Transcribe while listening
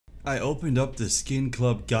I opened up the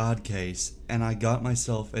SkinClub God case and I got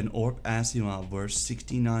myself an Orp Asimov worth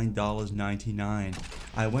 $69.99.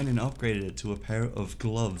 I went and upgraded it to a pair of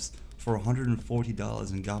gloves for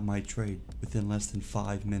 $140 and got my trade within less than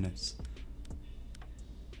 5 minutes.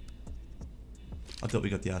 I thought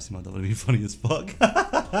we got the Asimov, that would be funny as fuck.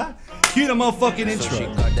 Cue the motherfucking intro. So she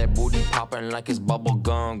got that booty popping like it's bubble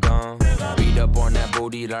gum. Beat up on that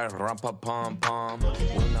booty like rumpa pom pom.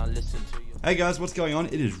 When I listen to you. Hey guys, what's going on?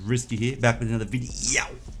 It is Risky here, back with another video.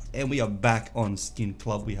 And we are back on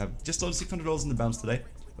SkinClub. We have just over $600 in the balance today.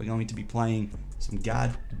 We're going to be playing some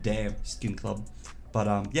goddamn SkinClub.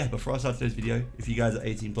 But yeah, before I start today's video, if you guys are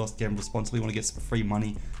 18 plus, gamble responsibly, want to get some free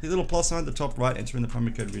money, the little plus sign at the top right, enter in the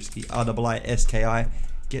promo code RISKY, RIISKI,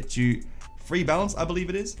 get you free balance, I believe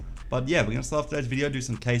it is. But yeah, we're going to start off today's video, do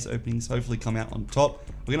some case openings, hopefully come out on top.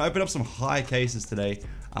 We're going to open up some high cases today,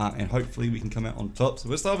 and hopefully we can come out on top. So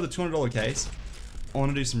we'll start with a $200 case. I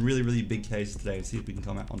want to do some really big cases today and see if we can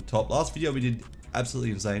come out on top. Last video we did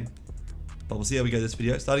absolutely insane, but we'll see how we go this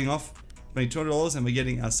video. Starting off, spending $200 and we're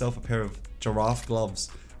getting ourselves a pair of giraffe gloves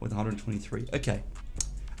with 123. Okay,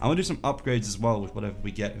 I'm gonna do some upgrades as well with whatever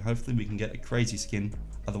we get, and hopefully we can get a crazy skin.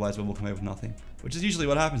 Otherwise we'll come away with nothing, which is usually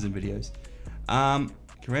what happens in videos.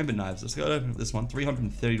 Karambit knives, let's go open up this one,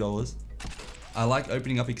 $330. I like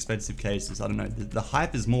opening up expensive cases. I don't know, the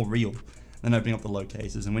hype is more real than opening up the low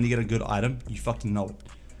cases, and when you get a good item, you fucking know it.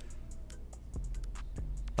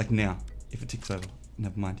 Like now, if it ticks over,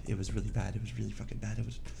 never mind, it was really bad, it was really fucking bad,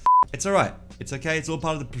 it's alright, it's okay, it's all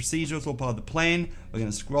part of the procedure, it's all part of the plan. We're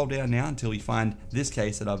going to scroll down now until we find this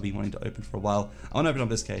case that I've been wanting to open for a while. I want to open up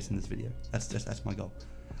this case in this video, that's my goal.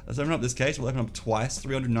 Let's open up this case, we'll open up twice,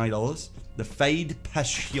 $390. The Fade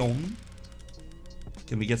Passion.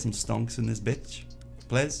 Can we get some stonks in this bitch,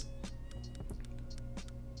 please?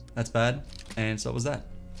 That's bad, and so was that.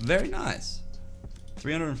 Very nice.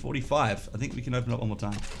 345, I think we can open up one more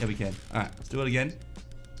time. Yeah, we can. Alright, let's do it again.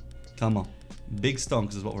 Come on. Big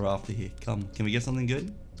stonks is what we're after here. Come, can we get something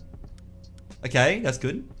good? Okay, that's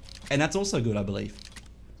good. And that's also good, I believe.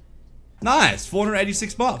 Nice,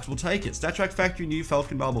 486 bucks. We'll take it. StatTrak Factory New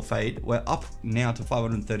Falcon Marble Fade. We're up now to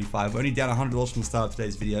 535. We're only down $100 from the start of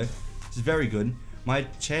today's video. This is very good. My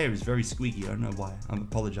chair is very squeaky. I don't know why. I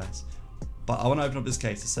apologize. But I want to open up this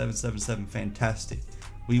case. The 777. Fantastic.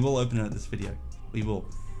 We will open it at this video. We will.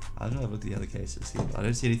 I don't know if I look at the other cases here, but I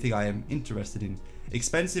don't see anything I am interested in.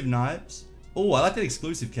 Expensive knives. Oh, I like that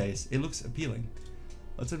exclusive case. It looks appealing.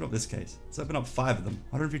 Let's open up this case. Let's open up 5 of them.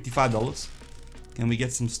 $155. Can we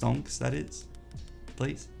get some stonks, that is?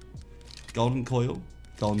 Please. Golden coil.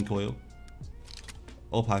 Golden coil.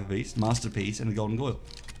 All pipe piece. Masterpiece. And a golden coil.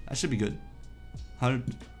 That should be good.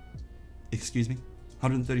 Excuse me.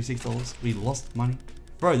 $136. We lost money.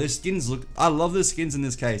 Bro, those skins look... I love the skins in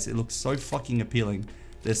this case. It looks so fucking appealing.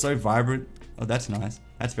 They're so vibrant. Oh, that's nice.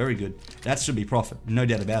 That's very good. That should be profit. No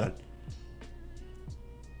doubt about it.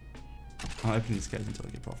 I'm opening this case until I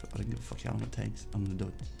get profit. I don't give a fuck how long it takes. I'm gonna do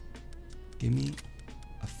it. Give me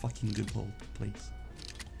a fucking good pull, please.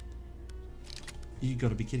 You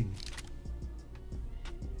gotta be kidding me.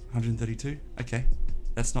 132? Okay.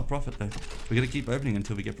 That's not profit though. We're gonna keep opening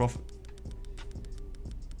until we get profit.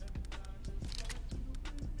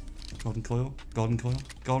 Golden coil, golden coil,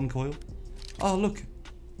 golden coil. Oh look,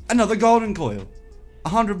 another golden coil.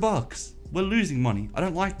 $100. We're losing money. I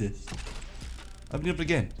don't like this. Open it up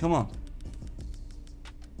again. Come on.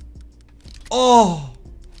 Oh,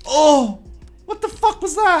 oh, what the fuck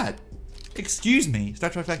was that? Excuse me.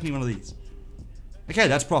 StatTrak Factory one of these. Okay,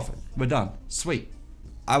 that's profit. We're done. Sweet.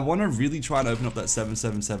 I want to really try and open up that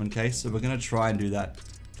 777 case, so we're gonna try and do that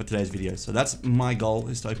for today's video. So that's my goal,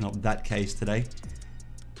 is to open up that case today.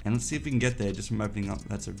 And let's see if we can get there just from opening up.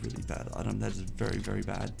 That's a really bad item. That is very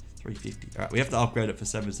bad. 350. Alright, we have to upgrade it for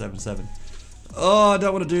 777. Oh, I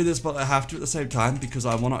don't want to do this, but I have to at the same time because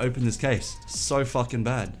I want to open this case. So fucking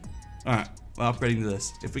bad. Alright, we're upgrading to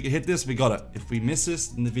this. If we can hit this, we got it. If we miss this,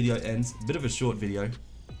 then the video ends. A bit of a short video.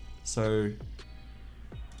 So,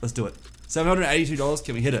 let's do it. $782,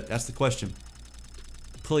 can we hit it? That's the question.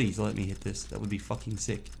 Please let me hit this. That would be fucking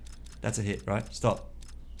sick. That's a hit, right? Stop.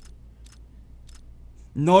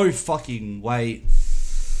 No fucking way.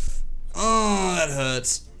 Oh, that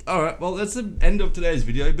hurts. Alright, well that's the end of today's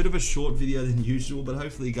video. A bit of a short video than usual, but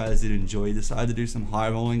hopefully you guys did enjoy. Decided to do some high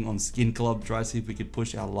rolling on SkinClub, try to see if we could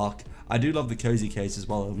push our luck. I do love the cozy case as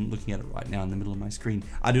well. I'm looking at it right now in the middle of my screen.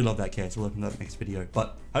 I do love that case. We'll open that next video.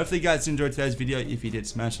 But hopefully you guys enjoyed today's video. If you did,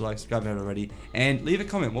 smash a like, subscribe if you haven't already, and leave a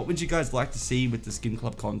comment. What would you guys like to see with the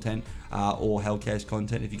SkinClub content or Hellcash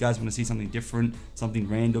content? If you guys want to see something different, something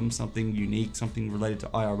random, something unique, something related to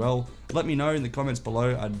IRL, let me know in the comments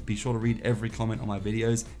below. I'd be sure to read every comment on my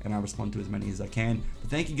videos. and I'll respond to as many as I can.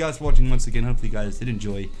 But thank you guys for watching once again. Hopefully you guys did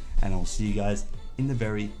enjoy, and I'll see you guys in the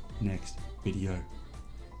very next video.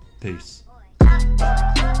 Peace.